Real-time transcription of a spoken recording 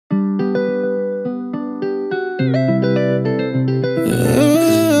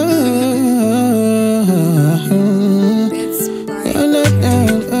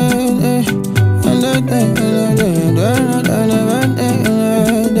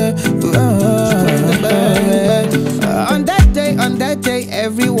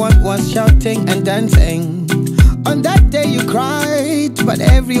was shouting and dancing. On that day you cried, but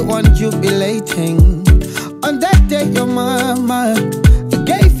everyone jubilating. On that day your mama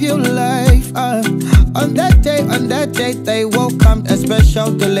gave you life. On that day they welcomed a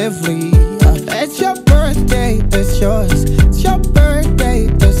special delivery. It's your birthday, it's yours. It's your birthday,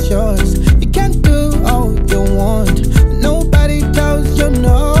 it's yours. You can do all you want. Nobody tells you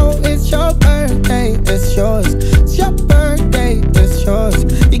no. It's your birthday, it's yours. It's your birthday, it's yours.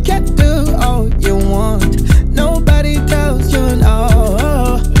 You can do all you want. Nobody tells you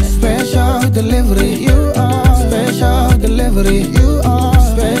no. Special delivery, you are. Special delivery, you are.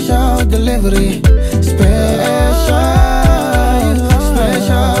 Special delivery. Special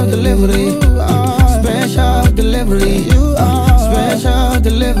delivery. Special delivery, you are. Special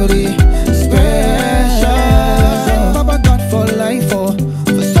delivery. Special. Thank Baba God for life, for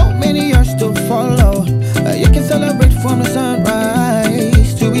so many years to follow. You can celebrate from the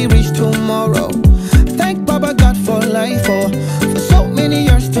sunrise till we reach tomorrow. Thank Baba God for life, for so many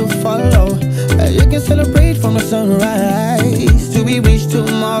years to follow. You can celebrate from the sunrise till we reach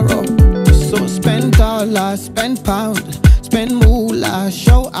tomorrow. So spend dollars, spend pounds, spend moolah,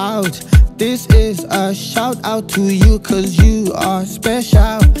 show out. This is a shout out to you, cause you are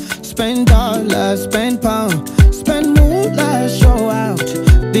special. Spend dollars, spend pounds, spend moolah, show out.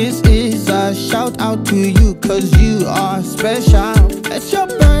 This is a shout out to you, cause you are special. It's your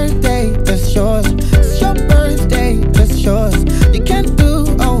birthday, that's yours. It's your birthday, that's yours. You can do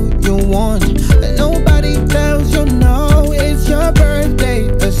all you want, and nobody tells you no. It's your birthday,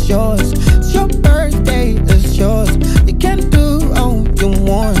 that's yours. It's your birthday, that's yours. You can do all you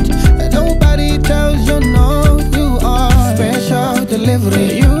want, and nobody tells you no. You are special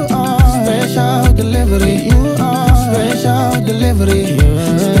delivery, you are. Special delivery, you are. Special delivery,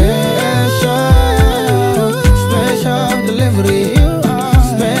 special delivery, you are.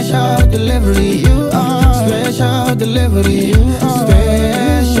 Special delivery, you are. Special delivery, you are.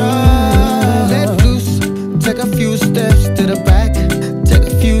 Special. Let loose, take a few steps to the back, take a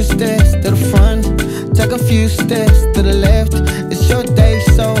few steps to the front, take a few steps to the left. It's your day,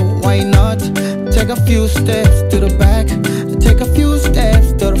 so why not? Take a few steps to the back, take a few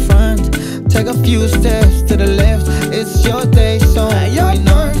steps to the front, take a few steps to the left. It's your day, so why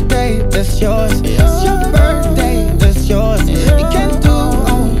not? Birthday, that's yours. It's your birthday, that's yours. You can do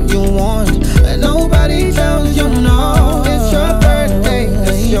all you want, and nobody tells you no. It's your birthday,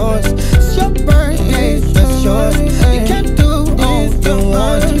 that's yours. It's your birthday, that's yours. You can do all you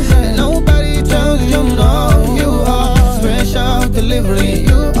want, and nobody tells you no. You are special delivery,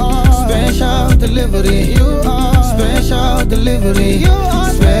 you are. Special delivery, you are. Special delivery, you are.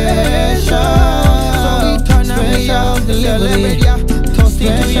 Special. Special delivery,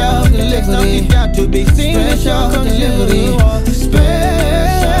 special delivery, to be seen. Special delivery, special.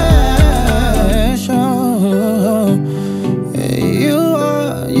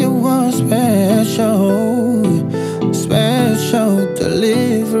 You are special, special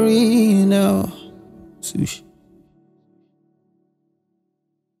delivery now. Sushi.